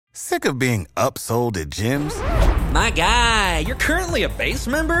Sick of being upsold at gyms? My guy, you're currently a base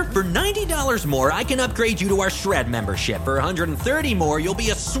member? For $90 more, I can upgrade you to our Shred membership. For $130 more, you'll be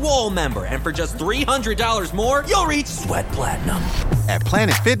a Swole member. And for just $300 more, you'll reach Sweat Platinum. At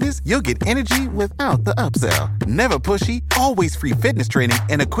Planet Fitness, you'll get energy without the upsell. Never pushy, always free fitness training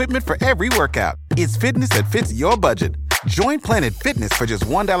and equipment for every workout. It's fitness that fits your budget. Join Planet Fitness for just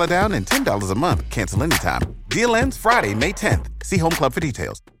 $1 down and $10 a month. Cancel anytime. Deal ends Friday, May 10th. See Home Club for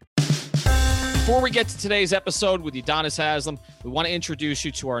details. Before we get to today's episode with Udonis Haslem, we want to introduce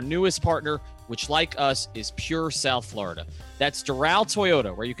you to our newest partner, which, like us, is Pure South Florida. That's Doral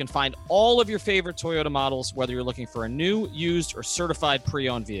Toyota, where you can find all of your favorite Toyota models, whether you're looking for a new, used, or certified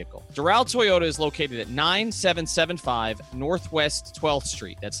pre-owned vehicle. Doral Toyota is located at 9775 Northwest 12th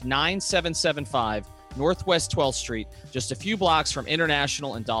Street. That's 9775 Northwest 12th Street, just a few blocks from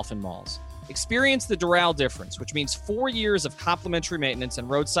International and Dolphin Malls. Experience the Doral difference, which means 4 years of complimentary maintenance and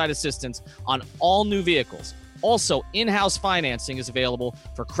roadside assistance on all new vehicles. Also, in-house financing is available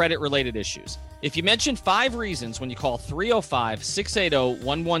for credit-related issues. If you mention 5 Reasons when you call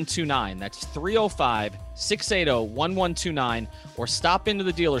 305-680-1129, that's 305-680-1129, or stop into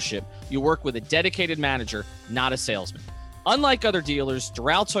the dealership, you work with a dedicated manager, not a salesman. Unlike other dealers,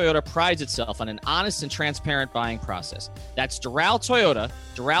 Doral Toyota prides itself on an honest and transparent buying process. That's Doral Toyota,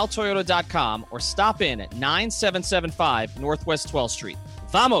 DoralToyota.com, or stop in at 9775 Northwest 12th Street.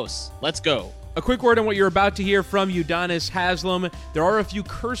 Vamos, let's go. A quick word on what you're about to hear from Udonis Haslem. There are a few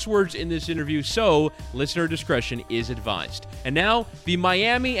curse words in this interview, so listener discretion is advised. And now, the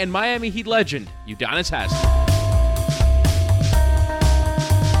Miami and Miami Heat legend, Udonis Haslem.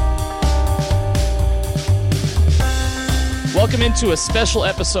 Welcome into a special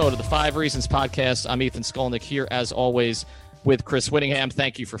episode of the 5 Reasons podcast. I'm Ethan Skolnick here, as always, with Chris Whittingham.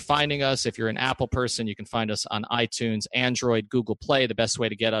 Thank you for finding us. If you're an Apple person, you can find us on iTunes, Android, Google Play, the best way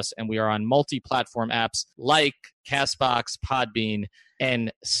to get us. And we are on multi-platform apps like CastBox, Podbean, and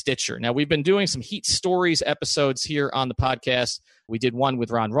Stitcher. Now, we've been doing some Heat Stories episodes here on the podcast. We did one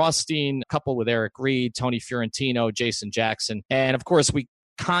with Ron Rothstein, a couple with Eric Reed, Tony Fiorentino, Jason Jackson. And, of course, we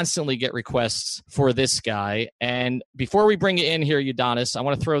constantly get requests for this guy. And before we bring you in here, Udonis, I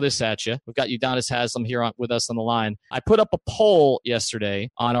want to throw this at you. We've got Udonis Haslem here with us on the line. I put up a poll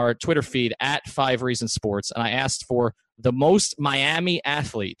yesterday on our Twitter feed at 5 Reasons Sports, and I asked for the most Miami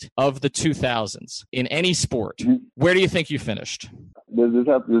athlete of the 2000s in any sport. Where do you think you finished? Does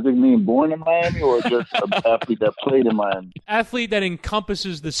it mean born in Miami or just an athlete that played in Miami? Athlete that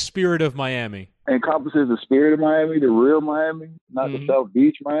encompasses the spirit of Miami. Encompasses the spirit of Miami, the real Miami, not the South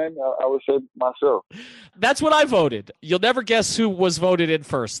Beach Miami. I would say myself. That's what I voted. You'll never guess who was voted in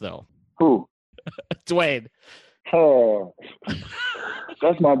first, though. Who? Dwayne. Oh,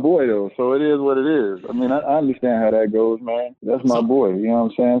 that's my boy, though. So it is what it is. I mean, I understand how that goes, man. That's my boy. You know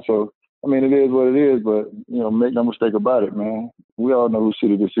what I'm saying? So, I mean, it is what it is, but, you know, make no mistake about it, man. We all know who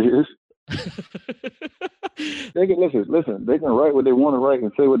city this is. They can listen. They can write what they want to write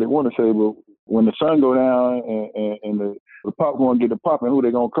and say what they want to say, but when the sun go down and the popcorn get to popping, who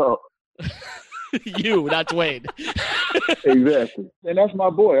they gonna call? You, not Dwayne. Exactly. And that's my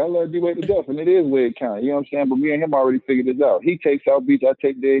boy. I love D-Wade to death, and it is Wade County. You know what I'm saying? But me and him already figured this out. He takes South Beach, I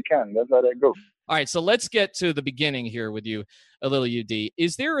take Dade County. That's how that goes. All right, so let's get to the beginning here with you, a little UD.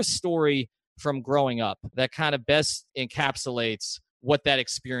 Is there a story from growing up that kind of best encapsulates what that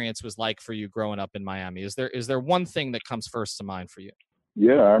experience was like for you growing up in Miami? Is there one thing that comes first to mind for you?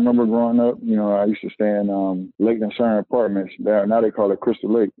 Yeah, I remember growing up, you know, I used to stay in Lake Concern Apartments. Now they call it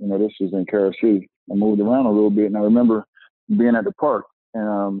Crystal Lake. You know, this was in Carol City. I moved around a little bit, and I remember being at the park,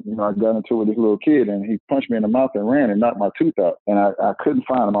 and, you know, I got into it with this little kid, and he punched me in the mouth and ran and knocked my tooth out. And I couldn't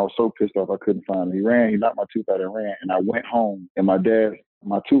find him. I was so pissed off I couldn't find him. He knocked my tooth out and ran, and I went home, and my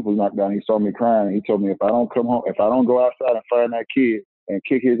tooth was knocked out. He saw me crying, and he told me if I don't go outside and find that kid and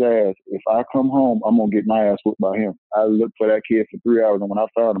kick his ass, if I come home, I'm going to get my ass whooped by him. I looked for that kid for 3 hours, and when I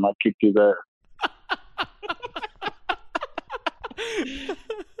found him, I kicked his ass.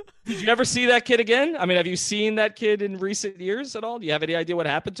 Did you ever see that kid again? I mean, have you seen that kid in recent years at all? Do you have any idea what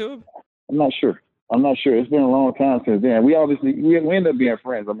happened to him? I'm not sure. It's been a long time since then. We end up being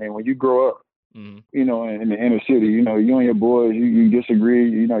friends. I mean, when you grow up, you know, in the inner city, you know, you and your boys, you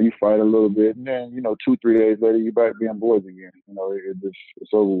disagree, you know, you fight a little bit, and then, you know, 2-3 days later, you back being boys again. You know,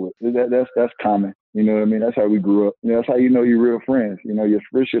 it's over with. That's common. You know what I mean? That's how we grew up. You know, that's how you know you're real friends. You know, your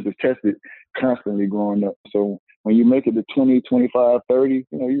friendship is tested constantly growing up. So when you make it to 20, 25, 30,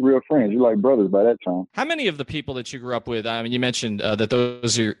 you know, you're real friends. You're like brothers by that time. How many of the people that you grew up with, I mean, you mentioned that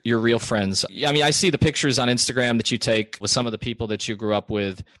those are your real friends. I mean, I see the pictures on Instagram that you take with some of the people that you grew up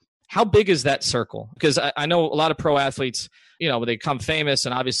with. How big is that circle? Because I know a lot of pro athletes, they become famous,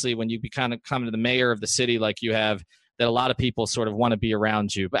 and obviously when you come to the mayor of the city like you have, that a lot of people sort of want to be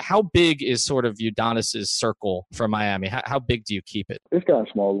around you. But how big is sort of Udonis's circle for Miami? How big do you keep it? It's gotten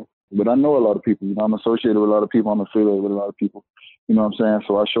smaller, but I know a lot of people. I'm associated with a lot of people. I'm affiliated with a lot of people. You know what I'm saying?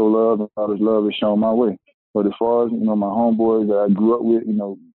 So I show love, and a lot of love is shown my way. But as far as, my homeboys that I grew up with,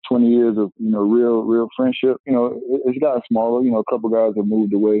 20 years of, real friendship, it's gotten smaller. A couple guys have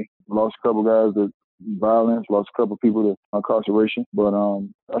moved away. Lost a couple guys to violence, lost a couple people to incarceration. But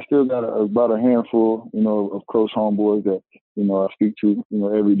I still got about a handful, of close homeboys that, I speak to,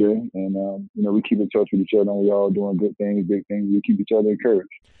 every day. And, we keep in touch with each other, and we all doing good things, big things. We keep each other encouraged.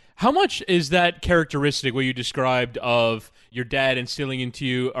 How much is that characteristic, what you described of your dad instilling into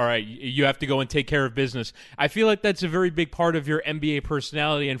you, all right, you have to go and take care of business? I feel like that's a very big part of your NBA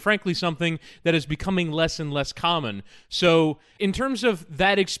personality, and frankly something that is becoming less and less common. So in terms of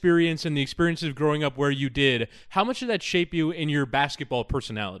that experience and the experiences of growing up where you did, how much did that shape you in your basketball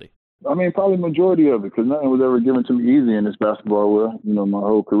personality? I mean, probably the majority of it, because nothing was ever given to me easy in this basketball world. My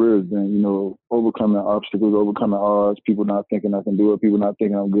whole career has been, overcoming obstacles, overcoming odds, people not thinking I can do it, people not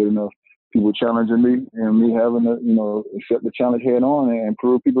thinking I'm good enough, people challenging me, and me having to, accept the challenge head on and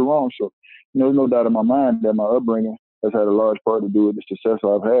prove people wrong. So, there's no doubt in my mind that my upbringing has had a large part to do with the success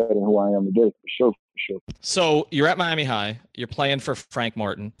I've had and who I am today, for sure. So you're at Miami High, you're playing for Frank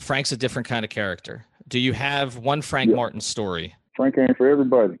Martin. Frank's a different kind of character. Do you have one Frank Martin story? Frank ain't for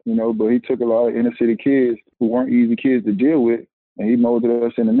everybody, but he took a lot of inner city kids who weren't easy kids to deal with, and he molded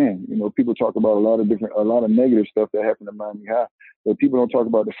us into men. People talk about a lot of negative stuff that happened at Miami High, but people don't talk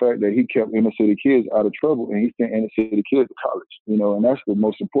about the fact that he kept inner city kids out of trouble, and he sent inner city kids to college, and that's the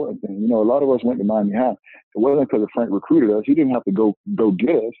most important thing. A lot of us went to Miami High. It wasn't because Frank recruited us. He didn't have to go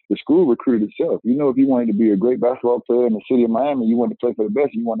get us. The school recruited itself. If you wanted to be a great basketball player in the city of Miami, you wanted to play for the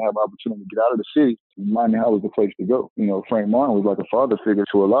best, you wanted to have an opportunity to get out of the city, Miami High was the place to go. Frank Martin was like a father figure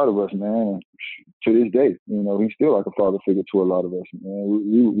to a lot of us, man. And to this day, he's still like a father figure to a lot of us,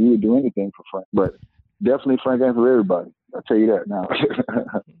 man. We would do anything for Frank. But definitely Frank ain't for everybody. I'll tell you that now.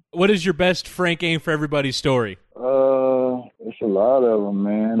 What is your best Frank ain't for everybody story? It's a lot of them,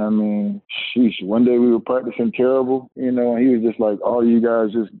 man. I mean, sheesh. One day we were practicing terrible, and he was just like, all you guys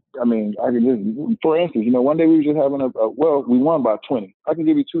for instance, one day we were just having we won by 20. I can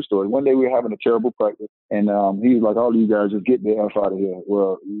give you two stories. One day we were having a terrible practice, and he was like, all you guys just get the F out of here.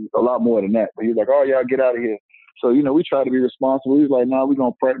 Well, a lot more than that. But he was like, oh, y'all get out of here. So, we try to be responsible. He was like, we're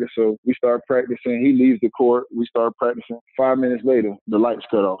going to practice. So we start practicing. He leaves the court. We start practicing. 5 minutes later, the lights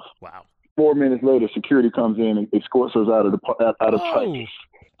cut off. Wow. 4 minutes later, security comes in and escorts us out of practice.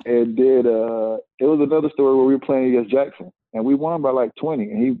 And then it was another story where we were playing against Jackson, and we won by like 20.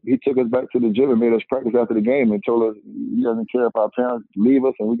 And he took us back to the gym and made us practice after the game and told us he doesn't care if our parents leave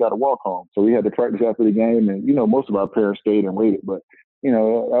us and we got to walk home. So we had to practice after the game, and most of our parents stayed and waited, but that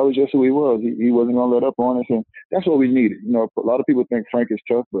was just who he was. He wasn't going to let up on us, and that's what we needed. A lot of people think Frank is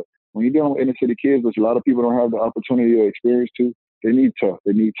tough, but when you're dealing with inner city kids, which a lot of people don't have the opportunity or experience to, they need tough.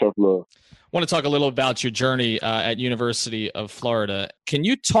 They need tough love. I want to talk a little about your journey at University of Florida. Can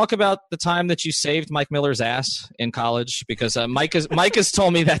you talk about the time that you saved Mike Miller's ass in college? Because Mike has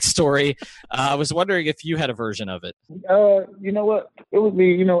told me that story. I was wondering if you had a version of it. You know what? It was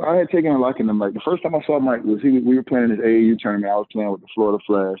me. I had taken a liking to Mike. The first time I saw Mike was we were playing in this AAU tournament. I was playing with the Florida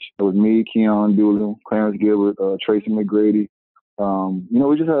Flash. It was me, Keon Doolin, Clarence Gilbert, Tracy McGrady.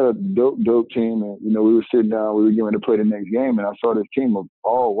 We just had a dope team, and, we were sitting down, we were getting ready to play the next game, and I saw this team of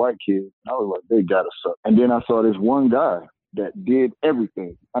all white kids, and I was like, they gotta suck. And then I saw this one guy that did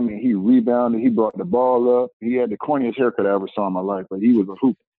everything. I mean, he rebounded, he brought the ball up, he had the corniest haircut I ever saw in my life, but he was a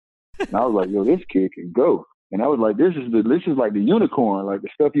hooper. And I was like, yo, this kid can go. And I was like, this is like the unicorn, like the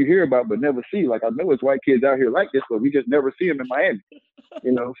stuff you hear about but never see. Like, I know it's white kids out here like this, but we just never see them in Miami.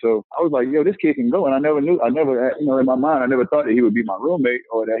 So I was like, yo, this kid can go. And in my mind, I never thought that he would be my roommate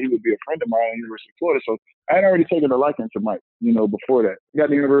or that he would be a friend of mine at the University of Florida. So I had already taken a liking to Mike, before that. We got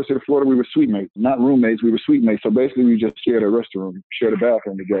to the University of Florida, we were suite mates, not roommates, we were suite mates. So basically we just shared a restroom, shared a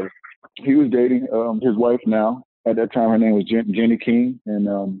bathroom together. He was dating his wife now. At that time, her name was Jenny King.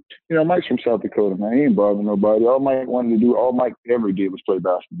 And, Mike's from South Dakota, man. He ain't bothering nobody. All Mike ever did was play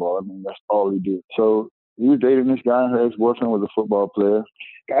basketball. I mean, that's all he did. So he was dating this guy. Her ex-boyfriend was a football player.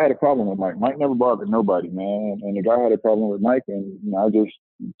 Guy had a problem with Mike. Mike never bothered nobody, man. And the guy had a problem with Mike. And, I just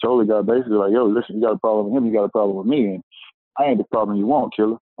told the guy basically like, yo, listen, you got a problem with him. You got a problem with me. And I ain't the problem you want,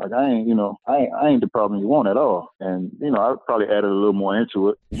 killer. Like, I ain't the problem you want at all. And, I probably added a little more into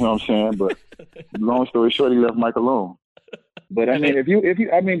it. You know what I'm saying? But long story short, he left Mike alone. But I mean,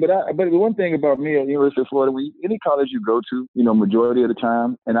 but the one thing about me at University of Florida, any college you go to, majority of the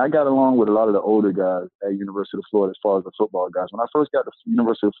time, and I got along with a lot of the older guys at University of Florida as far as the football guys. When I first got to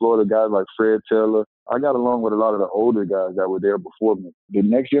University of Florida, guys like Fred Taylor, I got along with a lot of the older guys that were there before me. The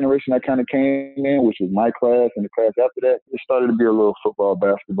next generation I kind of came in, which was my class and the class after that, it started to be a little football,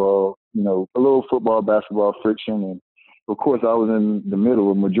 basketball, a little football, basketball friction. And of course, I was in the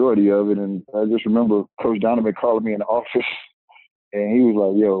middle, a majority of it. And I just remember Coach Donovan calling me in the office, and he was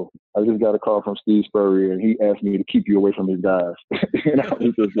like, yo, I just got a call from Steve Spurrier, and he asked me to keep you away from his guys. And I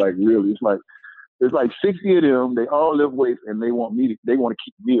was just like, really? It's like 60 of them. They all lift weights, and they want to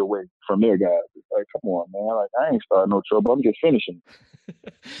keep me away from their guys. It's like, come on, man. Like, I ain't starting no trouble. I'm just finishing.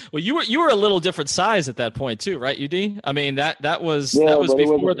 Well, you were a little different size at that point too, right, UD? I mean, that was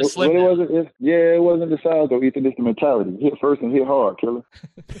before the slim. It wasn't the size though. It's the mentality. Hit first and hit hard, killer.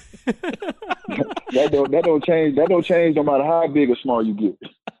 that don't change. That don't change no matter how big or small you get.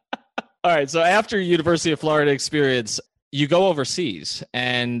 All right. So after University of Florida experience, you go overseas,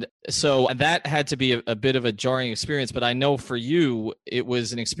 and so that had to be a bit of a jarring experience. But I know for you, it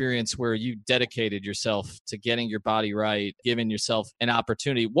was an experience where you dedicated yourself to getting your body right, giving yourself an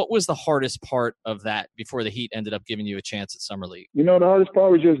opportunity. What was the hardest part of that before the Heat ended up giving you a chance at Summer League? The hardest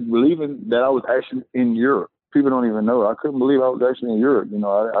part was just believing that I was actually in Europe. People don't even know. I couldn't believe I was actually in Europe.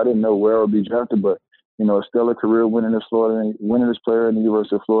 I didn't know where I would be drafted, but a stellar career, winningest player in the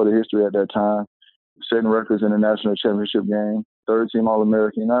University of Florida history at that time. Setting records in the national championship game, third team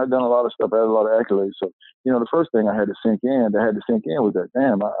All-American. I've done a lot of stuff. I had a lot of accolades. So, the first thing that had to sink in was that,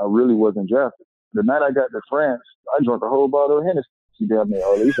 damn, I really wasn't drafted. The night I got to France, I drank a whole bottle of Hennessy down there,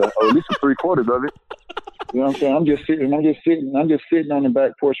 or at least 3/4 of it. You know what I'm saying? I'm just sitting on the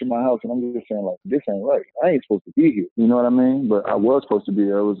back porch of my house, and I'm just saying, like, this ain't right. I ain't supposed to be here. You know what I mean? But I was supposed to be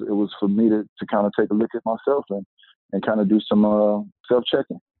there. It was for me to kind of take a look at myself and kind of do some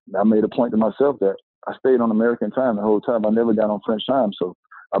self-checking. I made a point to myself that I stayed on American time the whole time. I never got on French time. So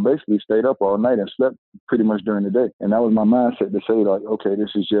I basically stayed up all night and slept pretty much during the day. And that was my mindset to say, like, okay, this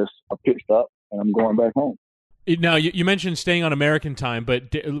is just a pit stop and I'm going back home. Now, you mentioned staying on American time,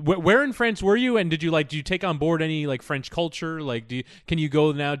 but where in France were you? And did you take on board any French culture? Can you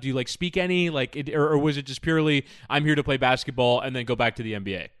go now? Do you speak any or was it just purely I'm here to play basketball and then go back to the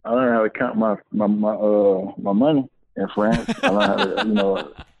NBA? I learned how to count my money in France. I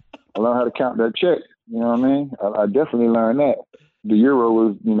learned how to count that check. You know what I mean? I definitely learned that. The euro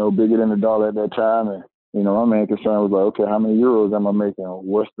was, bigger than the dollar at that time. And, my main concern was okay, how many euros am I making?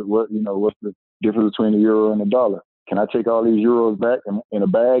 What's the difference between the euro and the dollar? Can I take all these euros back in a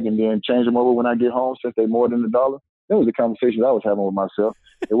bag and then change them over when I get home since they're more than the dollar? That was the conversation I was having with myself.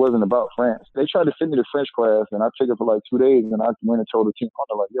 It wasn't about France. They tried to send me to French class, and I took it for 2 days, and I went and told the team,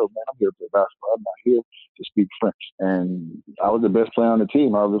 yo, man, I'm here to play basketball. I'm not here to speak French. And I was the best player on the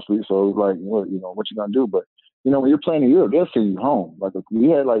team, obviously, so it was like, what you going to do? But, when you're playing in Europe, they'll send you home. We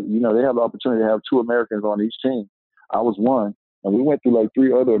had, they have the opportunity to have 2 Americans on each team. I was one. And we went through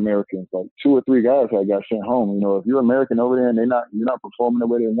 3 other Americans, 2 or 3 guys that got sent home. If you're American over there and you're not performing the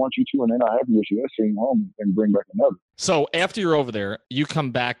way they want you to, and they're not happy with you, they're sending you home and bring back another. So after you're over there, you come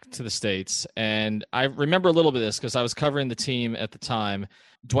back to the States, and I remember a little bit of this because I was covering the team at the time.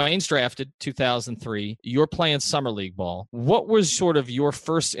 Dwayne's drafted 2003. You're playing Summer League ball. What was sort of your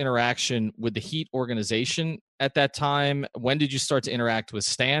first interaction with the Heat organization at that time? When did you start to interact with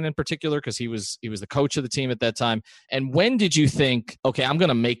Stan in particular? Because he was the coach of the team at that time. And when did you think, okay, I'm going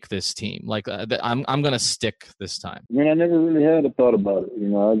to make this team? I'm going to stick this time. I never really had a thought about it.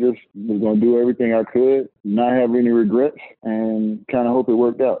 I just was going to do everything I could, not have any regrets, and kind of hope it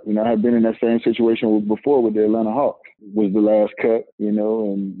worked out. I had been in that same situation before with the Atlanta Hawks. Was the last cut,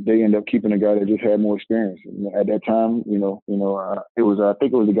 and they ended up keeping a guy that just had more experience. At that time, I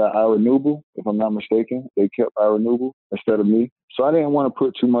think it was the guy Ira Newble, if I'm not mistaken. They kept Ira Newble instead of me. So I didn't want to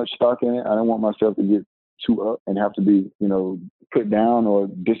put too much stock in it. I didn't want myself to get too up and have to be, put down or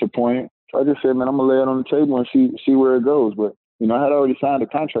disappointed. So I just said, man, I'm going to lay it on the table and see where it goes. But I had already signed a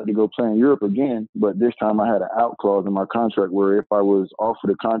contract to go play in Europe again, but this time I had an out clause in my contract where if I was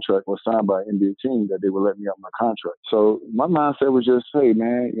offered a contract or signed by an NBA team, that they would let me out my contract. So my mindset was just, hey,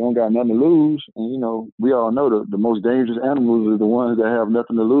 man, you don't got nothing to lose. And, we all know the most dangerous animals are the ones that have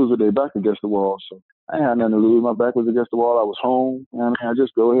nothing to lose with their back against the wall. So I ain't had nothing to lose. My back was against the wall. I was home. And I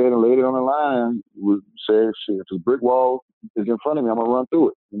just go ahead and laid it on the line. Say, shit, if the brick wall is in front of me, I'm going to run through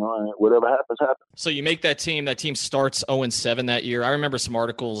it. And whatever happens, happens. So you make that team. That team starts 0-7 that year. I remember some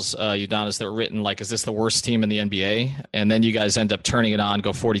articles, Udonis, that were written is this the worst team in the NBA? And then you guys end up turning it on,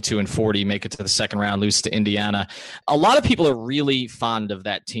 go 42-40, make it to the second round, lose to Indiana. A lot of people are really fond of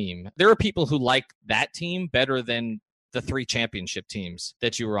that team. There are people who like that team better than the 3 championship teams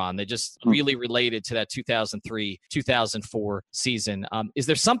that you were on. They just really related to that 2003-2004 season. Is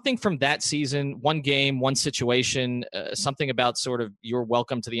there something from that season, one game, one situation, something about sort of your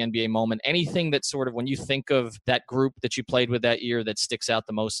welcome to the NBA moment, anything that sort of, when you think of that group that you played with that year, that sticks out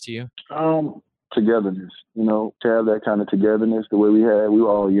the most to you? Togetherness, to have that kind of togetherness the way we had. We were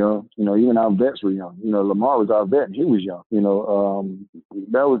all young, even our vets were young. Lamar was our vet and he was young.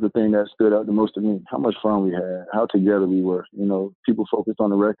 That was the thing that stood out the most to me. How much fun we had, how together we were. People focused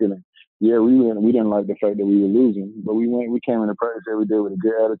on the record, and we didn't like the fact that we were losing, but we came into practice every day with a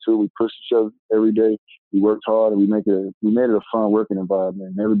good attitude. We pushed each other every day. We worked hard, and we made it a fun working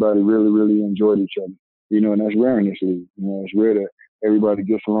environment. And everybody really, really enjoyed each other. And that's rare in this league. It's rare that everybody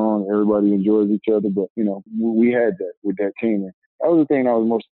gets along, everybody enjoys each other. But we had that with that team. And that was the thing that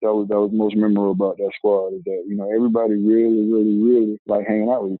was most memorable about that squad, is that everybody really, really, really liked hanging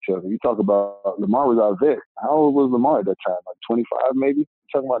out with each other. You talk about Lamar was our vet. How old was Lamar at that time? Like 25, maybe. You're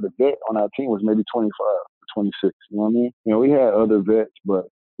talking about the vet on our team was maybe 25 or 26. You know what I mean? We had other vets, but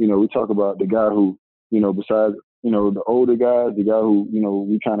we talk about the guy who besides the older guys, the guy who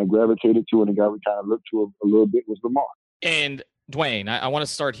we kind of gravitated to, and the guy we kind of looked to a little bit was Lamar. And Dwayne, I want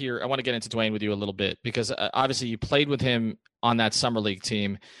to start here. I want to get into Dwayne with you a little bit, because obviously you played with him on that summer league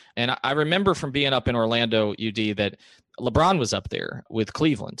team. And I remember from being up in Orlando, UD, that LeBron was up there with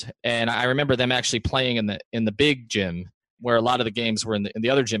Cleveland. And I remember them actually playing in the big gym, where a lot of the games were in the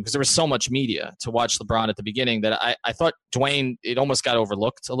other gym, because there was so much media to watch LeBron at the beginning that I thought Dwayne, it almost got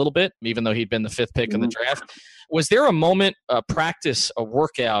overlooked a little bit, even though he'd been the 5th pick in the draft. Was there a moment, a practice, a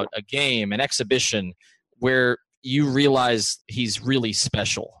workout, a game, an exhibition where you realize he's really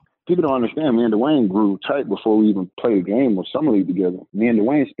special? People don't understand, me and Dwayne grew tight before we even played a game or summer league together. Me and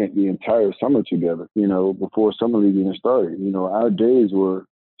Dwayne spent the entire summer together, before summer league even started. Our days were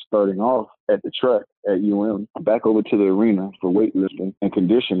starting off at the track at UM, back over to the arena for weightlifting and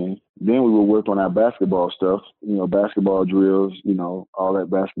conditioning. Then we would work on our basketball stuff, basketball drills, all that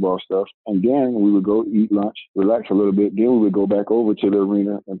basketball stuff. And then we would go eat lunch, relax a little bit. Then we would go back over to the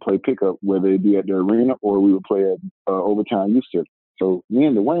arena and play pickup, whether it be at the arena or we would play at Overtime Youth Center. So me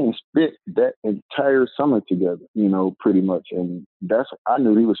and Dwayne spent that entire summer together, pretty much. And I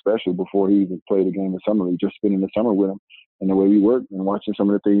knew he was special before he even played a game of summer league, just spending the summer with him. And the way we worked and watching some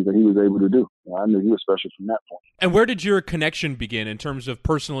of the things that he was able to do. I knew he was special from that point. And where did your connection begin in terms of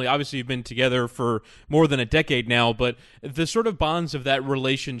personally? Obviously, you've been together for more than a decade now, but the sort of bonds of that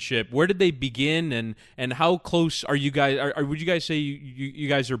relationship, where did they begin, and how close are you guys? Would you guys say you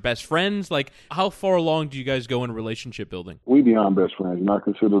guys are best friends? Like, how far along do you guys go in relationship building? We beyond best friends, and I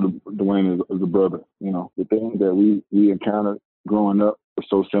consider Dwayne as a brother. The things that we encountered growing up were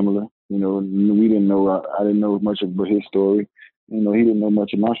so similar. We didn't know, I didn't know much about his story. He didn't know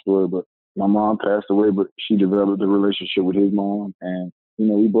much of my story, but my mom passed away, but she developed a relationship with his mom. And,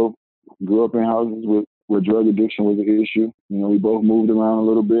 we both grew up in houses where drug addiction was an issue. We both moved around a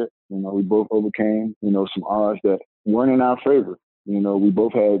little bit. We both overcame, some odds that weren't in our favor. We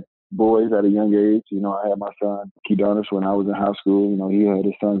both had boys at a young age. I had my son, Kedonis, when I was in high school. He had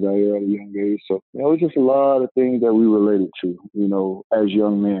his son, Zaire, at a young age. So, it was just a lot of things that we related to, as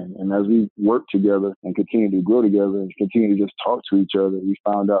young men. And as we worked together and continued to grow together and continue to just talk to each other, we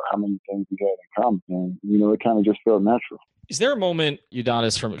found out how many things we had in common. And, it kind of just felt natural. Is there a moment,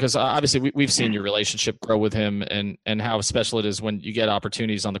 Udonis, because obviously we've seen your relationship grow with him and how special it is when you get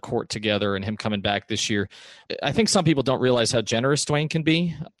opportunities on the court together, and him coming back this year. I think some people don't realize how generous Dwayne can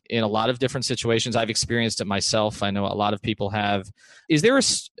be in a lot of different situations. I've experienced it myself. I know a lot of people have. Is there a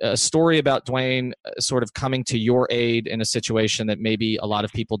story about Dwayne sort of coming to your aid in a situation that maybe a lot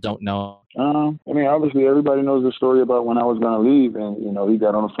of people don't know? Obviously everybody knows the story about when I was going to leave, and, he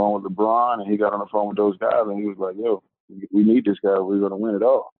got on the phone with LeBron and he got on the phone with those guys, and he was like, yo, we need this guy. We're going to win it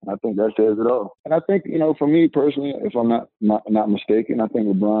all. And I think that says it all. And I think, for me personally, if I'm not mistaken, I think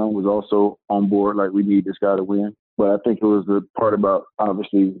LeBron was also on board, like, we need this guy to win. But I think it was the part about,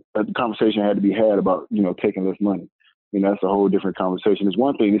 obviously, the conversation had to be had about, taking less money. That's a whole different conversation. It's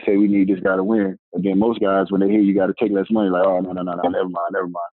one thing to say we need this guy to win. Again, most guys, when they hear you got to take less money, like, oh, no, never mind.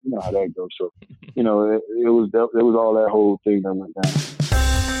 You know how that goes. So, it was all that whole thing that went down.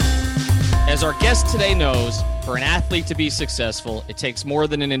 As our guest today knows, for an athlete to be successful, it takes more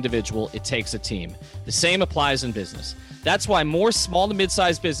than an individual. It takes a team. The same applies in business. That's why more small to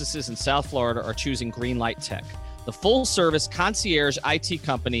mid-sized businesses in South Florida are choosing Greenlight Tech, the full-service concierge IT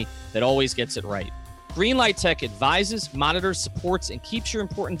company that always gets it right. Greenlight Tech advises, monitors, supports, and keeps your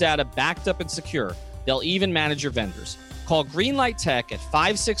important data backed up and secure. They'll even manage your vendors. Call Greenlight Tech at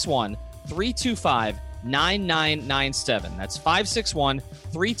 561-325 561-325-9997. That's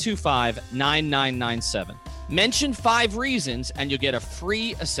 561-325-9997. Mention 5 Reasons and you'll get a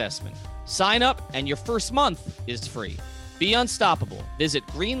free assessment. Sign up and your first month is free. Be unstoppable. Visit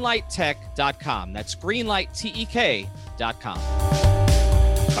greenlighttech.com. That's greenlighttech.com.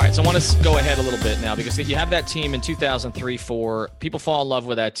 All right, so I want to go ahead a little bit now because you have that team in 2003-04. People fall in love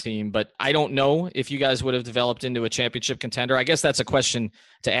with that team, but I don't know if you guys would have developed into a championship contender. I guess that's a question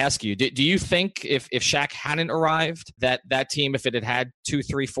to ask you. Do you think if Shaq hadn't arrived, that team, if it had 2,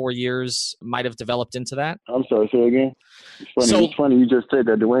 3, 4 years, might have developed into that? I'm sorry, say again. It's funny you just said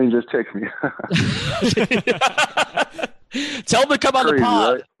that. Dwayne just texted me. Tell him to come on the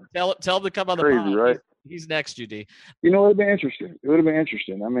pod. Right? Tell him to come on the pod. Right? He's next, UD. You know, it would have been interesting. It would have been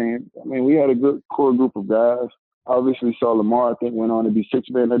interesting. I mean, we had a good core group of guys. Obviously, saw Lamar, I think, went on to be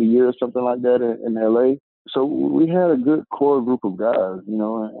 6th man of the year or something like that in L.A. So we had a good core group of guys, you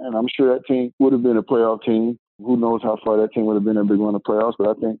know, and I'm sure that team would have been a playoff team. Who knows how far that team would have been if they won the playoffs. But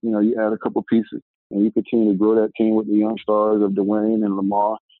I think, you know, you add a couple pieces and you continue to grow that team with the young stars of Dwayne and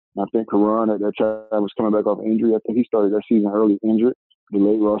Lamar. And I think Karan at that time was coming back off injury. I think he started that season early injured. The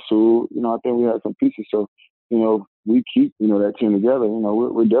late Rasul, you know, I think we had some pieces. So, you know, we keep, you know, that team together. You know,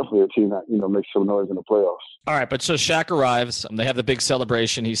 we're definitely a team that, you know, makes some noise in the playoffs. All right, but so Shaq arrives. They have the big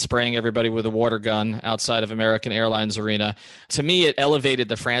celebration. He's spraying everybody with a water gun outside of American Airlines Arena. To me, it elevated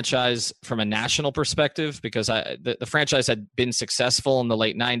the franchise from a national perspective because the franchise had been successful in the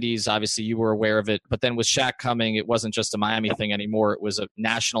late 90s. Obviously, you were aware of it. But then with Shaq coming, it wasn't just a Miami thing anymore. It was a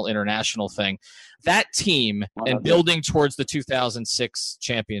national, international thing. That team and building towards the 2006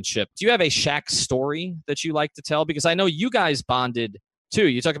 championship, do you have a Shaq story that you like to tell? Because I know you guys bonded too.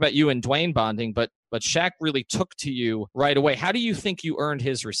 You talk about you and Dwayne bonding, but Shaq really took to you right away. How do you think you earned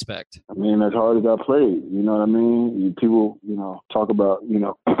his respect? I mean, as hard as I played, you know what I mean? People, you know, talk about, you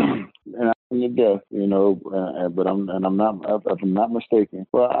know, and I'm to death, you know, but I'm not mistaken.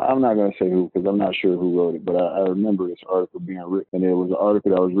 Well, I'm not going to say who because I'm not sure who wrote it, but I remember this article being written, and it was an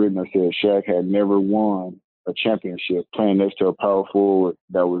article that was written that said Shaq had never won a championship playing next to a power forward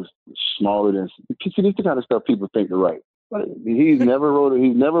that was smaller than. See, this is the kind of stuff people think they're right. But he's never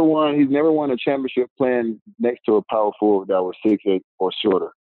won a championship playing next to a power forward that was 6'8" or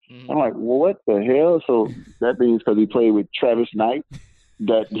shorter. Mm-hmm. I'm like, well, what the hell? So that means because he played with Travis Knight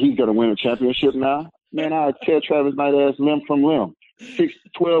that he's going to win a championship now? Man, I tear Travis Knight ass limb from limb. 6'12"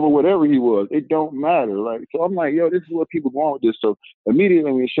 or whatever he was. It don't matter. Like, so I'm like, yo, this is what people want with this. So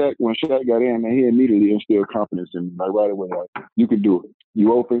immediately when Shaq got in, man, he immediately instilled confidence in me. Like right away, like, you can do it.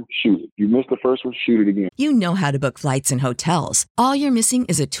 You open, shoot it. You missed the first one, shoot it again. You know how to book flights and hotels. All you're missing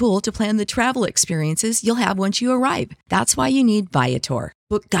is a tool to plan the travel experiences you'll have once you arrive. That's why you need Viator.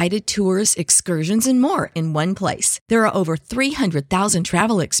 Book guided tours, excursions, and more in one place. There are over 300,000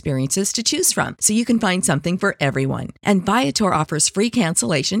 travel experiences to choose from, so you can find something for everyone. And Viator offers free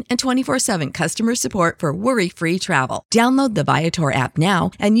cancellation and 24/7 customer support for worry-free travel. Download the Viator app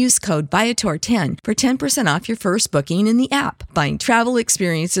now and use code Viator10 for 10% off your first booking in the app. Find travel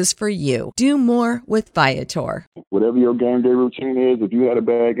experiences for you. Do more with Viator. Whatever your game day routine is, if you had a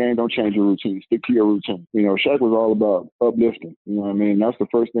bad game, don't change your routine. Stick to your routine. You know, Shaq was all about uplifting. You know what I mean? That's the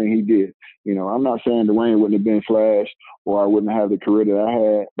first thing he did. You know, I'm not saying Dwayne wouldn't have been Flash or I wouldn't have the career that I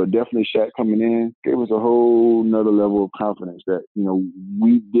had, but definitely Shaq coming in gave us a whole nother level of confidence that, you know,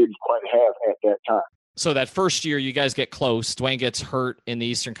 we didn't quite have at that time. So that first year, you guys get close. Dwayne gets hurt in the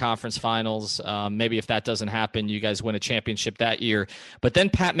Eastern Conference Finals. Maybe if that doesn't happen, you guys win a championship that year. But then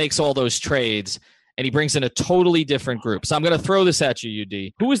Pat makes all those trades, and he brings in a totally different group. So I'm going to throw this at you,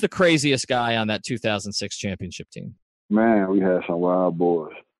 UD. Who was the craziest guy on that 2006 championship team? Man, we had some wild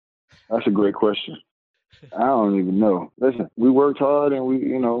boys. That's a great question. I don't even know. Listen, we worked hard and we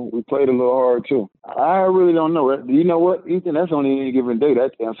played a little hard too. I really don't know. You know what, Ethan? That's on any given day.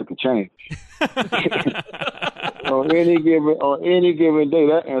 That answer could change. on any given day,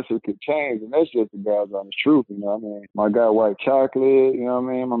 that answer could change, and that's just the God's honest truth. You know what I mean? My guy White Chocolate. You know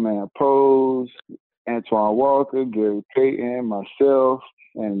what I mean? My man Pose, Antoine Walker, Gary Payton, myself,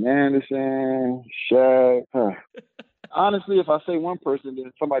 and Anderson, Shaq. Honestly, if I say one person,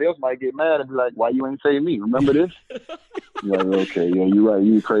 then somebody else might get mad and be like, why you ain't say me? Remember this? You're like, okay, yeah, you're right.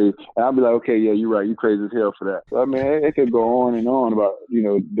 You crazy. And I'll be like, okay, yeah, you're right. You crazy as hell for that. So, I mean, it could go on and on about, you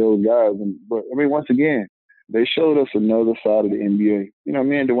know, those guys. But, I mean, once again, they showed us another side of the NBA. You know,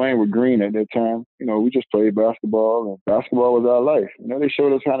 me and Dwayne were green at that time. You know, we just played basketball, and basketball was our life. You know, they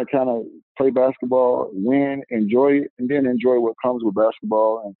showed us how to kind of play basketball, win, enjoy it, and then enjoy what comes with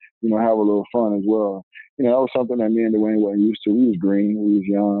basketball and, you know, have a little fun as well. You know, that was something that me and Dwayne wasn't used to. We was green, we was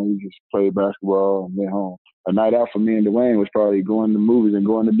young, we just played basketball and went home. A night out for me and Dwayne was probably going to movies and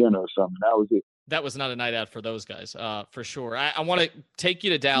going to dinner or something. That was it. That was not a night out for those guys, for sure. I want to take you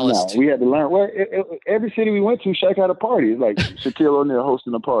to Dallas. No, we had to learn. Well, every city we went to, Shaq had a party. It's like Shaquille O'Neal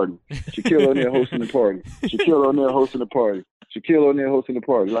hosting a party. Shaquille O'Neal hosting the party. Shaquille O'Neal hosting the party. Shaquille O'Neal hosting the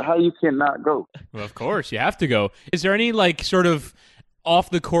party. Like, how you cannot go? Well, of course, you have to go. Is there any, like, sort of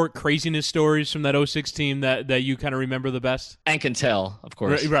off-the-court craziness stories from that 06 team that you kind of remember the best? And can tell, of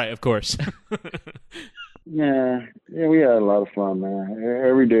course. Right, of course. Yeah, we had a lot of fun, man.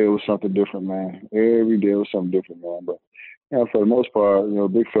 Every day was something different, man. Every day was something different, man. But, for the most part,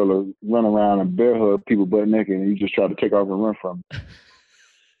 big fella run around and bear hug people butt naked, and you just try to take off and run from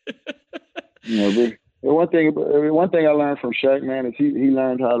them. One thing I learned from Shaq, man, is he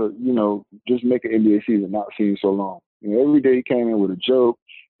learned how to, just make an NBA season not seem so long. Every day he came in with a joke.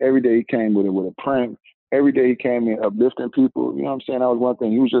 Every day he came with a prank. Every day he came in uplifting people. You know what I'm saying? That was one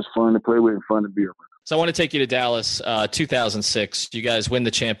thing. He was just fun to play with and fun to be around. So I want to take you to Dallas, 2006. You guys win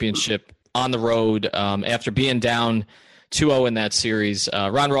the championship on the road after being down 2-0 in that series.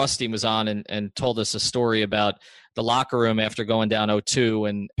 Ron Rothstein was on and told us a story about the locker room after going down 0-2,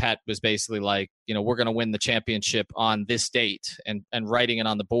 and Pat was basically like, we're going to win the championship on this date, and writing it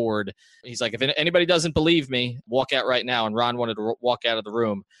on the board. He's like, if anybody doesn't believe me, walk out right now. And Ron wanted to walk out of the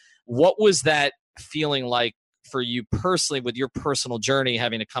room. What was that feeling like for you personally, with your personal journey,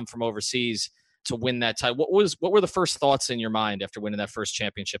 having to come from overseas to win that title? What were the first thoughts in your mind after winning that first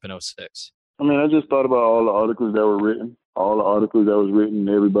championship in 06? I mean, I just thought about all the articles that were written,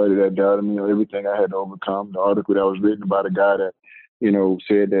 everybody that doubted me, everything I had to overcome. The article that was written by the guy that,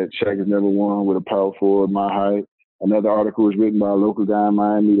 said that Shaq has never won with a power forward my height. Another article was written by a local guy in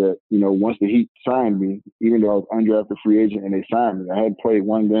Miami that, once the Heat signed me, even though I was undrafted free agent and they signed me, I hadn't played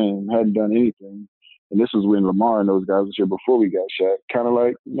one game, hadn't done anything. And this was when Lamar and those guys was here before we got Shaq, kind of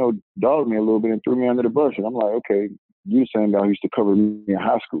like, dogged me a little bit and threw me under the bus. And I'm like, okay, you the same guy who used to cover me in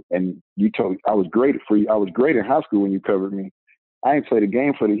high school. And you told me I was great in high school when you covered me. I ain't played a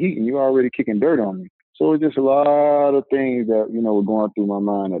game for the Heat and you already kicking dirt on me. So it's just a lot of things that, were going through my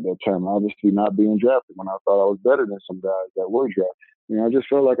mind at that time. Obviously not being drafted when I thought I was better than some guys that were drafted. I just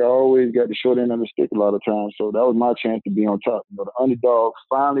felt like I always got the short end of the stick a lot of times. So that was my chance to be on top. The underdog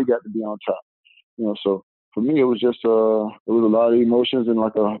finally got to be on top. So for me, it was just, it was a lot of emotions and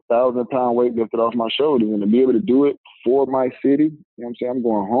like 1,000-pound weight lifted off my shoulders. And to be able to do it for my city, I'm saying? I'm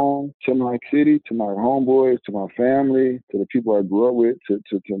going home to my city, to my homeboys, to my family, to the people I grew up with,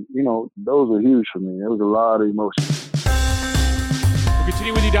 those were huge for me. It was a lot of emotions. We'll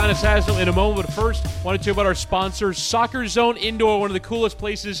continue with Udonis Haslem in a moment, but first, I want to tell you about our sponsor, Soccer Zone Indoor, one of the coolest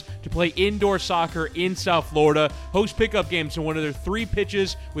places to play indoor soccer in South Florida. Host pickup games in one of their 3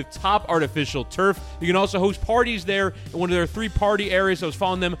 pitches with top artificial turf. You can also host parties there in one of their 3 party areas. I was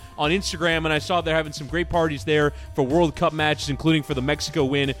following them on Instagram, and I saw they're having some great parties there for World Cup matches, including for the Mexico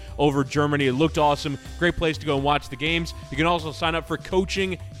win over Germany. It looked awesome. Great place to go and watch the games. You can also sign up for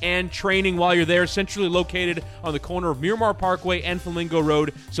coaching and training while you're there. Centrally located on the corner of Miramar Parkway and Flamingo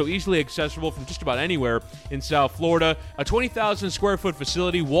Road, so easily accessible from just about anywhere in South Florida. A 20,000 square foot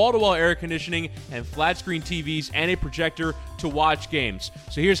facility, wall-to-wall air conditioning, and flat screen TVs, and a projector to watch games.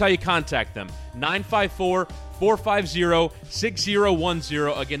 So here's how you contact them.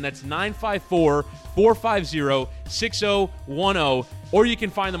 954-450-6010. Again, that's 954-450-6010. Or you can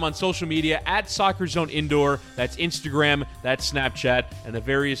find them on social media at Soccer Zone Indoor. That's Instagram, that's Snapchat, and the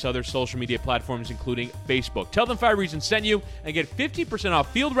various other social media platforms, including Facebook. Tell them 5 Reasons sent you and get 50%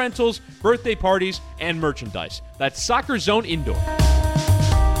 off field rentals, birthday parties, and merchandise. That's Soccer Zone Indoor.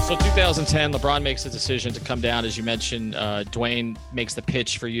 So 2010, LeBron makes the decision to come down. As you mentioned, Dwayne makes the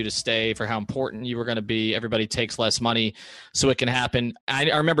pitch for you to stay, for how important you were going to be. Everybody takes less money so it can happen. I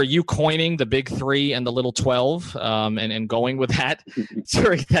remember you coining the big 3 and the little 12 and going with that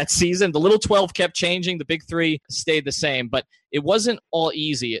during that season. The little 12 kept changing. The big 3 stayed the same. But it wasn't all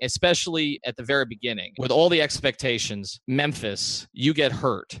easy, especially at the very beginning. With all the expectations, Memphis, you get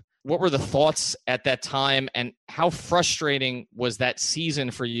hurt. What were the thoughts at that time, and how frustrating was that season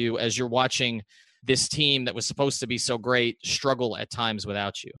for you as you're watching this team that was supposed to be so great struggle at times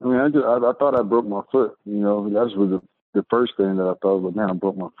without you? I mean, I thought I broke my foot. That was the first thing that I thought was, man, I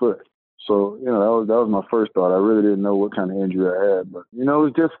broke my foot. So, that was my first thought. I really didn't know what kind of injury I had, but, it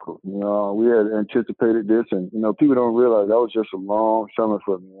was difficult. We had anticipated this, and, people don't realize that was just a long summer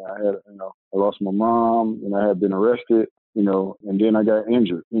for me. I lost my mom, and I had been arrested. And then I got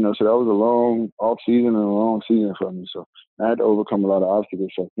injured, so that was a long off season and a long season for me. So I had to overcome a lot of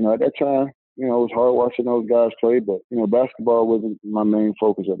obstacles. So, at that time, it was hard watching those guys play, but, basketball wasn't my main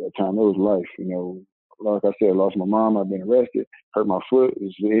focus at that time. It was life, Like I said, I lost my mom. I've been arrested, hurt my foot.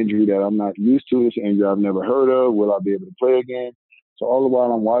 It's an injury that I'm not used to. It's an injury I've never heard of. Will I be able to play again? So all the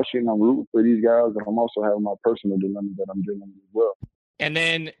while I'm watching, I'm rooting for these guys, and I'm also having my personal dilemma that I'm dealing with as well. And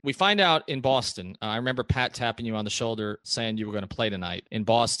then we find out in Boston, I remember Pat tapping you on the shoulder saying you were going to play tonight in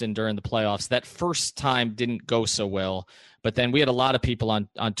Boston during the playoffs. That first time didn't go so well, but then we had a lot of people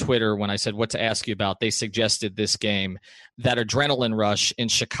on Twitter when I said what to ask you about. They suggested this game, that adrenaline rush in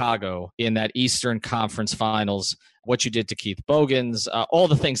Chicago in that Eastern Conference Finals, what you did to Keith Bogans, all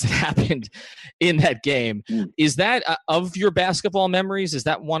the things that happened in that game. Is that of your basketball memories? Is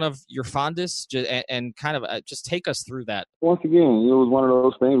that one of your fondest? And kind of just take us through that. Once again, it was one of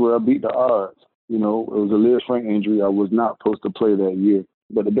those things where I beat the odds. You know, it was a Liz Frank injury. I was not supposed to play that year.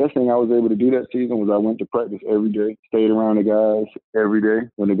 But the best thing I was able to do that season was I went to practice every day, stayed around the guys every day.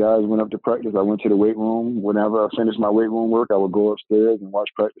 When the guys went up to practice, I went to the weight room. Whenever I finished my weight room work, I would go upstairs and watch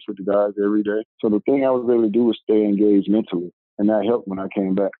practice with the guys every day. So the thing I was able to do was stay engaged mentally, and that helped when I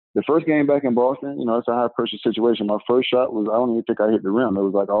came back. The first game back in Boston, you know, it's a high-pressure situation. My first shot was, I don't even think I hit the rim. It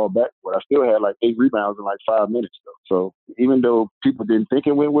was like all backboard. I still had like 8 rebounds in like 5 minutes, though. So even though people didn't think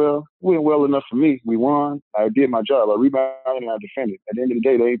it went well enough for me. We won. I did my job. I rebounded and I defended. At the end of the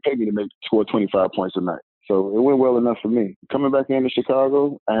day, they didn't pay me to score 25 points a night. So it went well enough for me. Coming back into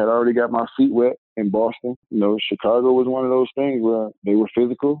Chicago, I had already got my feet wet in Boston. You know, Chicago was one of those things where they were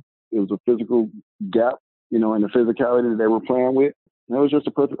physical. It was a physical gap, you know, in the physicality that they were playing with. And it was just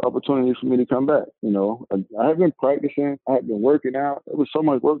a perfect opportunity for me to come back. You know, I had been practicing. I had been working out. There was so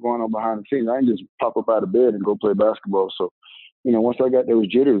much work going on behind the scenes. I didn't just pop up out of bed and go play basketball. So, you know, once I got those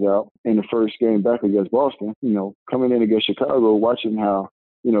jitters out in the first game back against Boston, you know, coming in against Chicago, watching how,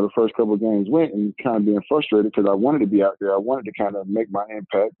 you know, the first couple of games went and kind of being frustrated because I wanted to be out there. I wanted to kind of make my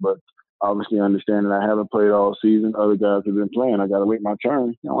impact, but obviously understanding I haven't played all season. Other guys have been playing. I got to wait my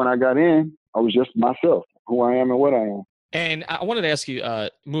turn. And when I got in, I was just myself, who I am and what I am. And I wanted to ask you,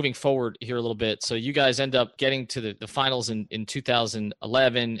 moving forward here a little bit, so you guys end up getting to the finals in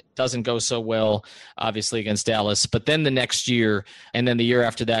 2011. Doesn't go so well, obviously, against Dallas. But then the next year, and then the year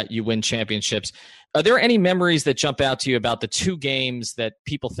after that, you win championships. Are there any memories that jump out to you about the 2 games that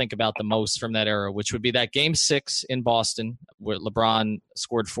people think about the most from that era, which would be that Game 6 in Boston, where LeBron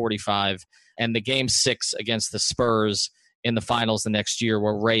scored 45, and the Game 6 against the Spurs in the finals the next year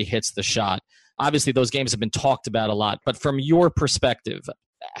where Ray hits the shot? Obviously, those games have been talked about a lot, but from your perspective,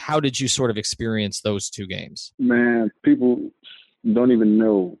 how did you sort of experience those 2 games? Man, people don't even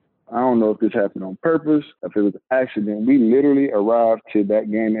know. I don't know if this happened on purpose, if it was an accident. We literally arrived to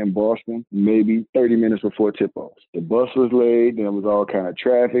that game in Boston maybe 30 minutes before tip-off. The bus was late, there was all kind of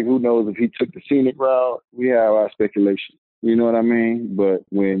traffic. Who knows if he took the scenic route? We have our speculation. You know what I mean? But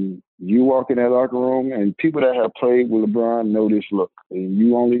when you walk in that locker room, and people that have played with LeBron know this look, and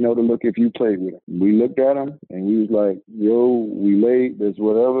you only know the look if you played with him. We looked at him, and we was like, yo, we late, there's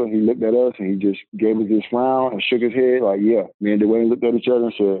whatever. He looked at us, and he just gave us this frown and shook his head like, yeah. Me and Dwayne looked at each other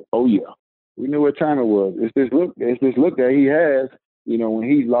and said, oh, yeah. We knew what time it was. It's this look that he has, you know, when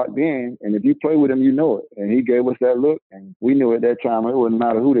he's locked in, and if you play with him, you know it. And he gave us that look, and we knew at that time it wouldn't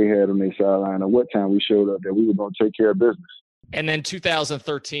matter who they had on their sideline or what time we showed up, that we were going to take care of business. And then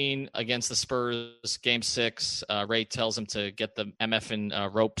 2013 against the Spurs, Game 6, Ray tells him to get the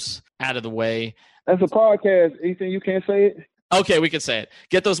MFing ropes out of the way. That's a podcast, Ethan. You can't say it? Okay, we can say it.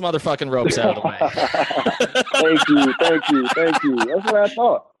 Get those motherfucking ropes out of the way. Thank you. That's what I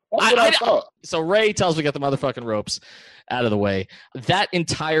thought. That's what I thought. So Ray tells me to get the motherfucking ropes out of the way. That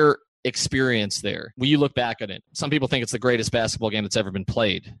entire experience there, when you look back at it, some people think it's the greatest basketball game that's ever been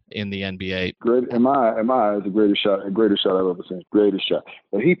played in the NBA. Great, in my eyes, the greatest shot I've ever seen. Greatest shot.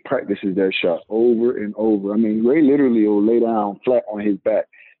 But he practices that shot over and over. I mean, Ray literally will lay down flat on his back,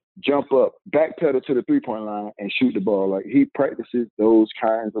 jump up, backpedal to the three-point line, and shoot the ball. Like, he practices those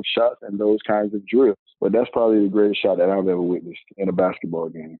kinds of shots and those kinds of drills. But that's probably the greatest shot that I've ever witnessed in a basketball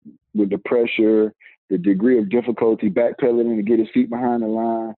game. With the pressure, the degree of difficulty, backpedaling to get his feet behind the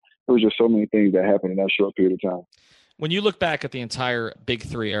line. There was just so many things that happened in that short period of time. When you look back at the entire Big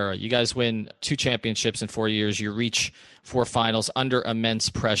Three era, you guys win 2 championships in 4 years. You reach 4 finals under immense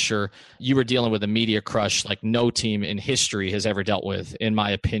pressure. You were dealing with a media crush like no team in history has ever dealt with, in my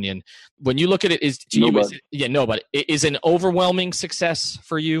opinion. When you look at it, nobody. Is an overwhelming success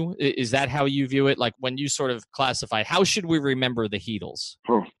for you? Is that how you view it? Like, when you sort of classify, how should we remember the Heatles?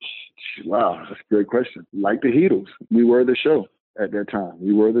 Oh, wow, that's a great question. Like the Heatles, we were the show at that time.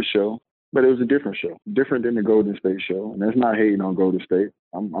 We were the show. But it was a different show, different than the Golden State show. And that's not hating on Golden State.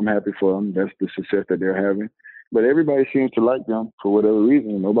 I'm happy for them. That's the success that they're having. But everybody seems to like them for whatever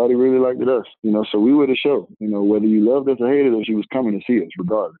reason. Nobody really liked us, you know, so we were the show. You know, whether you loved us or hated us, you was coming to see us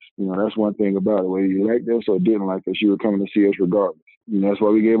regardless. You know, that's one thing about it. Whether you liked us or didn't like us, you were coming to see us regardless. that's why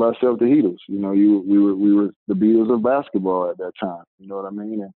we gave ourselves the Heatles. We were the Beatles of basketball at that time. You know what I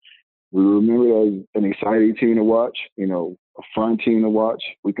mean? And we were remembered as an exciting team to watch, a fun team to watch.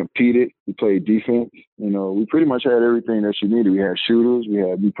 We competed. We played defense. We pretty much had everything that you needed. We had shooters. We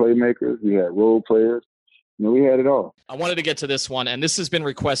had playmakers. We had role players. We had it all. I wanted to get to this one, and this has been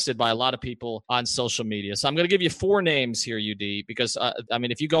requested by a lot of people on social media. So I'm going to give you 4 names here, UD, because,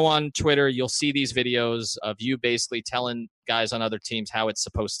 if you go on Twitter, you'll see these videos of you basically telling guys on other teams how it's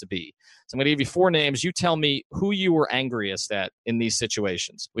supposed to be. So I'm going to give you 4 names. You tell me who you were angriest at in these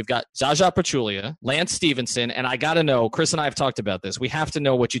situations. We've got Zaza Pachulia, Lance Stevenson, and I got to know, Chris and I have talked about this. We have to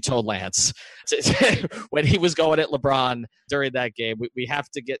know what you told Lance when he was going at LeBron during that game. We have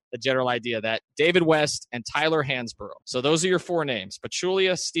to get a general idea of that. David West and Tyler Hansborough. So those are your 4 names: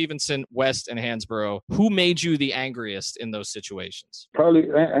 Pachulia, Stevenson, West, and Hansborough. Who made you the angriest in those situations? Probably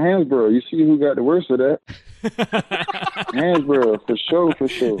Hansborough. You see who got the worst of that? Hansborough, for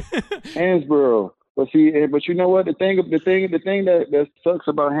sure. Hansborough. But you know what? The thing that sucks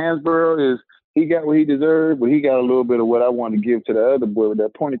about Hansborough is he got what he deserved, but he got a little bit of what I want to give to the other boy with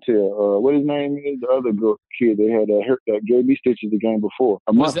that ponytail. What his name is? The other kid they had that gave me stitches the game before.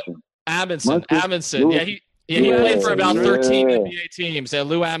 Amundsen. Yeah, he played for about 13 NBA teams.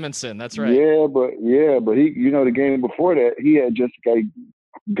 Lou Amundsen, that's right. Yeah, but he, the game before that, he had just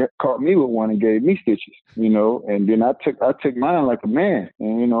caught me with one and gave me stitches, and then I took mine like a man,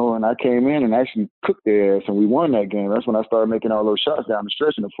 and and I came in and actually cooked their ass, and we won that game. That's when I started making all those shots down the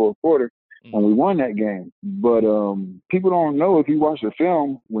stretch in the fourth quarter, and we won that game. But people don't know, if you watch the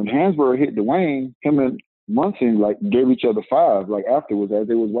film, when Hansborough hit Dwayne, him and Munson gave each other 5 afterwards, as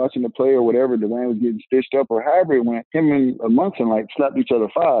they was watching the play or whatever. Dwayne was getting stitched up or however it went. Him and Munson slapped each other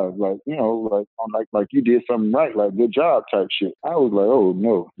 5, on you did something right, good job type shit. I was like, oh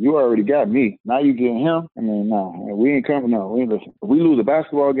no, you already got me. Now you getting him? Nah, we ain't coming. No, we ain't listen. If we lose a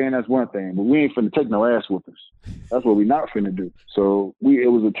basketball game, that's one thing, but we ain't finna take no ass whoopers. That's what we not finna do. So it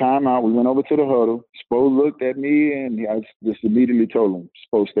was a timeout. We went over to the huddle. Spo looked at me and I just immediately told him,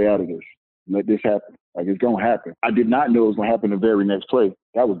 Spo, stay out of this. Let this happen. It's going to happen. I did not know it was going to happen the very next play.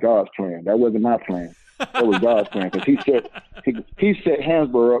 That was God's plan. That wasn't my plan. That was God's plan, because he set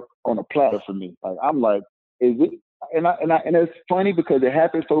Hansborough up on a platter for me. I'm like, is it? And it's funny because it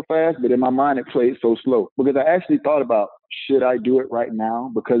happened so fast, but in my mind it played so slow. Because I actually thought about, should I do it right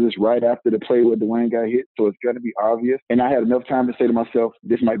now? Because it's right after the play where Dwayne got hit, so it's going to be obvious. And I had enough time to say to myself,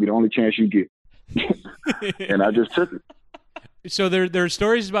 this might be the only chance you get. And I just took it. So there are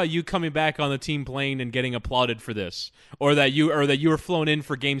stories about you coming back on the team plane and getting applauded for this, or that you were flown in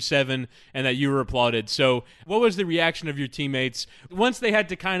for Game 7 and that you were applauded. So what was the reaction of your teammates once they had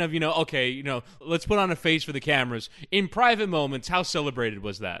to kind of, let's put on a face for the cameras? In private moments, how celebrated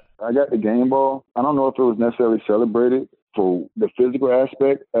was that? I got the game ball. I don't know if it was necessarily celebrated for the physical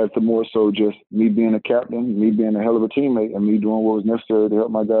aspect, as to more so just me being a captain, me being a hell of a teammate, and me doing what was necessary to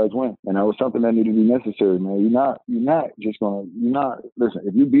help my guys win. And that was something that needed to be necessary, man. Listen,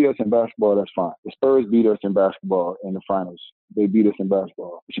 if you beat us in basketball, that's fine. The Spurs beat us in basketball in the finals. They beat us in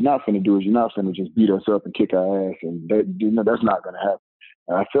basketball. What you're not finna do is you're not finna just beat us up and kick our ass, and that's not gonna happen.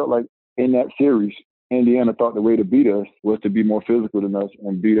 And I felt like in that series, Indiana thought the way to beat us was to be more physical than us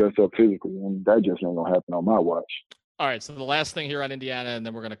and beat us up physically, and that just ain't gonna happen on my watch. All right, so the last thing here on Indiana, and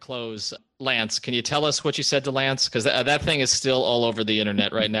then we're going to close. Lance, can you tell us what you said to Lance? Because that thing is still all over the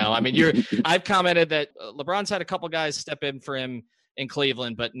internet right now. I've commented that LeBron's had a couple guys step in for him in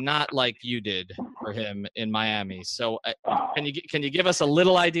Cleveland, but not like you did for him in Miami. So can you give us a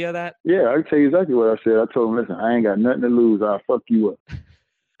little idea of that? Yeah, I can tell you exactly what I said. I told him, listen, I ain't got nothing to lose. I'll fuck you up.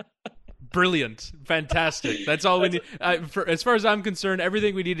 Brilliant. Fantastic. That's all we need. As far as I'm concerned,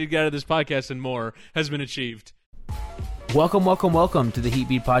 everything we needed to get out of this podcast and more has been achieved. Welcome to the Heat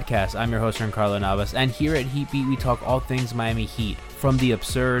Beat Podcast. I'm your host, Giancarlo Navas, and here at Heat Beat, we talk all things Miami Heat, from the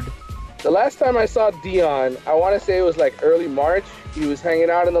absurd. The last time I saw Dion, I want to say it was early March. He was hanging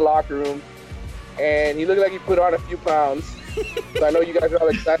out in the locker room, and he looked like he put on a few pounds. So I know you guys are all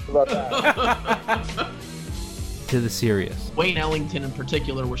excited about that. To the serious. Wayne Ellington in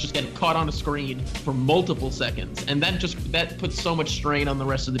particular was just getting caught on a screen for multiple seconds, and that puts so much strain on the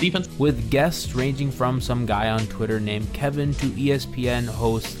rest of the defense. With guests ranging from some guy on Twitter named Kevin to ESPN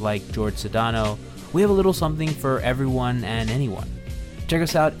hosts like George Sedano, we have a little something for everyone and anyone. Check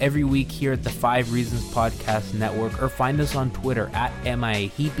us out every week here at the 5 Reasons Podcast Network, or find us on Twitter at MIA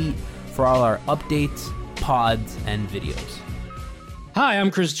Heatbeat for all our updates, pods, and videos. Hi,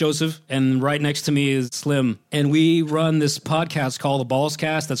 I'm Chris Joseph, and right next to me is Slim. And we run this podcast called The Balls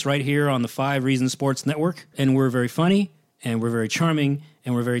Cast that's right here on the 5 Reasons Sports Network. And we're very funny, and we're very charming,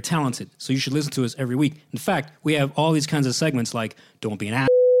 and we're very talented. So you should listen to us every week. In fact, we have all these kinds of segments like Don't Be an Ass,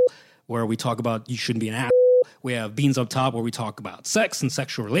 where we talk about you shouldn't be an ass. We have Beans Up Top, where we talk about sex and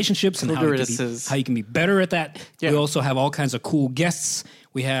sexual relationships and how you can be better at that. Yeah. We also have all kinds of cool guests.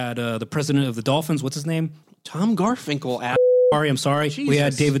 We had the president of the Dolphins. What's his name? Tom Garfinkel. I'm sorry. Jesus. We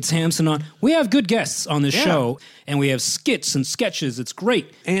had David Sampson on. We have good guests on this show, and we have skits and sketches. It's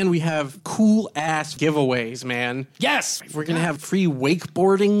great. And we have cool-ass giveaways, man. Yes! We're going to have free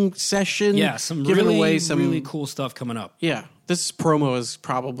wakeboarding session. Yeah, some really cool stuff coming up. Yeah. This promo is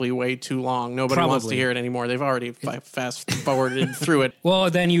probably way too long. Nobody wants to hear it anymore. They've already fast-forwarded through it. Well,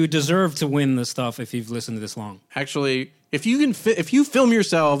 then you deserve to win the stuff if you've listened to this long. Actually, if you film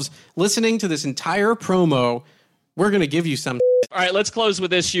yourselves listening to this entire promo, we're going to give you some. All right, let's close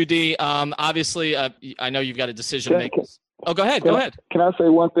with this, UD. Obviously, I know you've got a decision to make. Go ahead. Can I say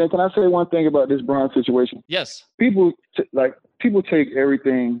one thing? Can I say one thing about this Bron situation? Yes. People take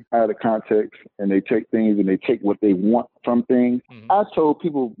everything out of context, and they take things and they take what they want from things. Mm-hmm. I told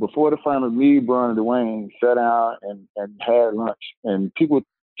people before the final, me, Bron, and Dwayne sat down and had lunch, and people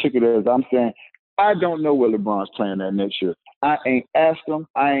took it as I'm saying, I don't know where LeBron's playing that next year. I ain't asked him.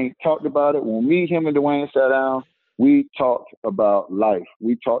 I ain't talked about it. When me, him, and Dwayne sat down, we talked about life.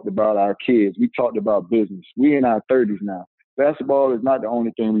 We talked about our kids. We talked about business. We in our 30s now. Basketball is not the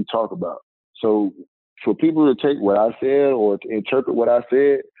only thing we talk about. So for people to take what I said or to interpret what I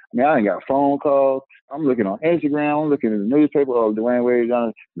said, I mean, I ain't got phone calls. I'm looking on Instagram. I'm looking in the newspaper. Oh, Dwayne Wade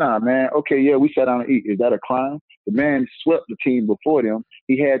Johnson. Nah, man. Okay, yeah, we sat down and eat. Is that a crime? The man swept the team before them.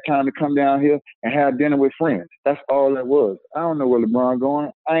 He had time to come down here and have dinner with friends. That's all that was. I don't know where LeBron going.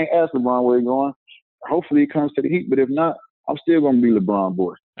 I ain't asked LeBron where he's going. Hopefully he comes to the Heat, but if not, I'm still going to be LeBron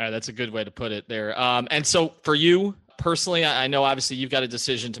boy. All right, that's a good way to put it there. And so for you personally, I know obviously you've got a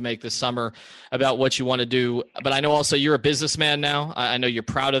decision to make this summer about what you want to do, but I know also you're a businessman now. I know you're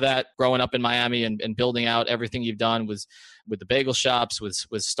proud of that, growing up in Miami and building out everything you've done with the bagel shops, with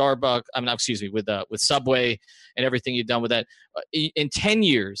Starbucks. With Subway and everything you've done with that. In 10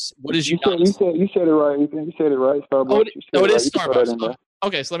 years, what is you said it right, Ethan. You said it right. Starbucks. It is Starbucks.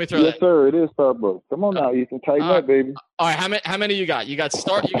 Okay, so let me throw that. Yes, sir. It is Starbucks. Come on now, Ethan. Tighten up, baby. All right, how many you got? You got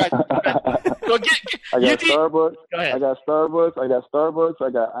Starbucks. I got Starbucks. Go ahead. I got Starbucks. I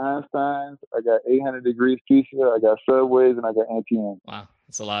got Einstein's. I got 800 Degrees Pizza. I got Subways, and I got Antien. Wow,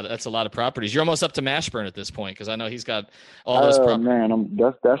 that's a lot of properties. You're almost up to Mashburn at this point because I know he's got all those properties. Man,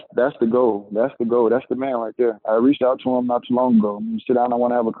 that's the goal. That's the goal. That's the man right there. I reached out to him not too long ago. Sit down. I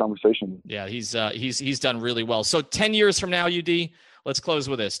want to have a conversation. Yeah, he's done really well. So 10 years from now, UD. Let's close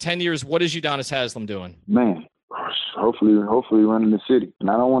with this. 10 years, what is Udonis Haslem doing? Man, hopefully running the city. And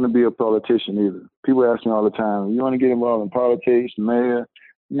I don't want to be a politician either. People ask me all the time, you want to get involved in politics, mayor?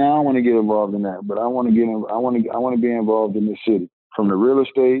 No, I don't want to get involved in that. But I want to be involved in the city. From the real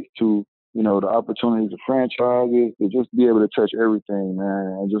estate to, the opportunities of franchises, to just be able to touch everything,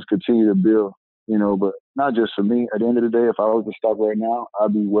 man, and just continue to build, but not just for me. At the end of the day, if I was to stop right now,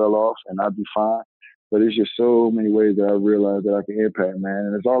 I'd be well off and I'd be fine. But it's just so many ways that I realized that I can impact, man.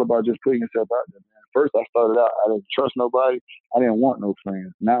 And it's all about just putting yourself out there, man. First, I started out, I didn't trust nobody. I didn't want no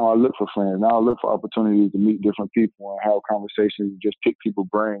friends. Now I look for friends. Now I look for opportunities to meet different people and have conversations, just pick people's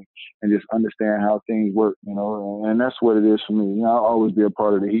brains and just understand how things work, And that's what it is for me. I'll always be a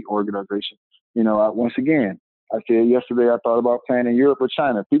part of the Heat organization. Once again, I said yesterday I thought about playing in Europe or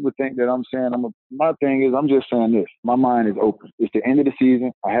China. People think that I'm saying my thing is I'm just saying this. My mind is open. It's the end of the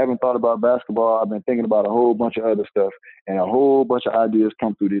season. I haven't thought about basketball. I've been thinking about a whole bunch of other stuff, and a whole bunch of ideas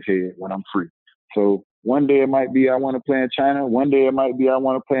come through this head when I'm free. So one day it might be I want to play in China. One day it might be I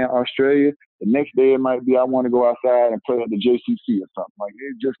want to play in Australia. The next day it might be I want to go outside and play at the JCC or something. Like,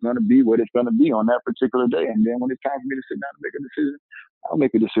 it's just going to be what it's going to be on that particular day. And then when it's time for me to sit down and make a decision, I'll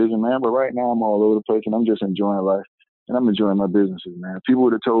make a decision, man. But right now I'm all over the place and I'm just enjoying life. And I'm enjoying my businesses, man. People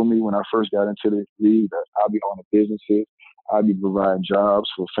would have told me when I first got into this league that I'll be owning businesses. I'll be providing jobs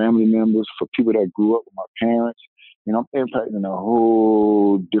for family members, for people that grew up with my parents. I'm impacting a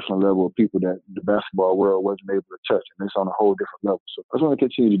whole different level of people that the basketball world wasn't able to touch. And it's on a whole different level. So I just want to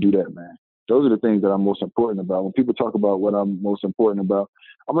continue to do that, man. Those are the things that I'm most important about. When people talk about what I'm most important about,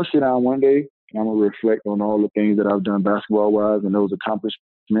 I'm going to sit down one day and I'm going to reflect on all the things that I've done basketball-wise and those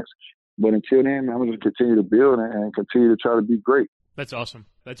accomplishments. But until then, I'm going to continue to build and continue to try to be great. That's awesome.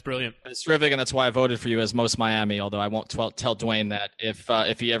 That's brilliant. It's terrific, and that's why I voted for you as most Miami, although I won't tell Dwayne that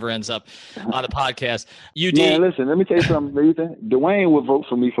if he ever ends up on the podcast. Man, listen, let me tell you something, Ethan. Dwayne would vote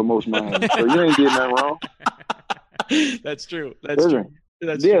for me for most Miami, so you ain't getting that wrong. That's true. That's true.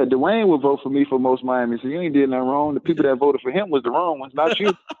 Dwayne would vote for me for most Miami, so you ain't did nothing wrong. The people that voted for him was the wrong ones, not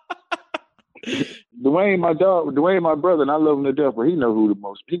you. Dwayne, my dog, Dwayne, my brother, and I love him to death, but he know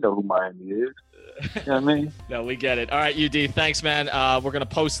who Miami is. You know what I mean? No, we get it. All right, UD, thanks, man. We're going to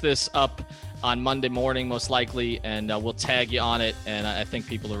post this up on Monday morning, most likely, and we'll tag you on it, and I think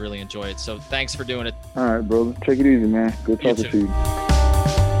people will really enjoy it. So thanks for doing it. All right, brother. Take it easy, man. Good talking to you.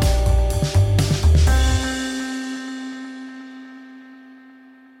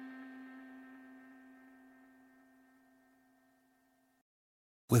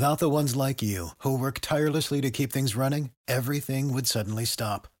 Without the ones like you, who work tirelessly to keep things running, everything would suddenly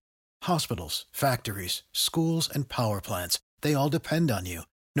stop. Hospitals, factories, schools, and power plants, they all depend on you.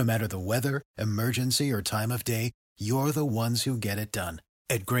 No matter the weather, emergency, or time of day, you're the ones who get it done.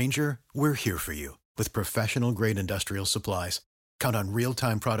 At Grainger, we're here for you with professional-grade industrial supplies. Count on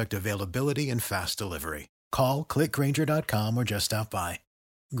real-time product availability and fast delivery. Call, click Grainger.com, or just stop by.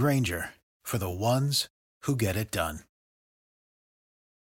 Grainger, for the ones who get it done.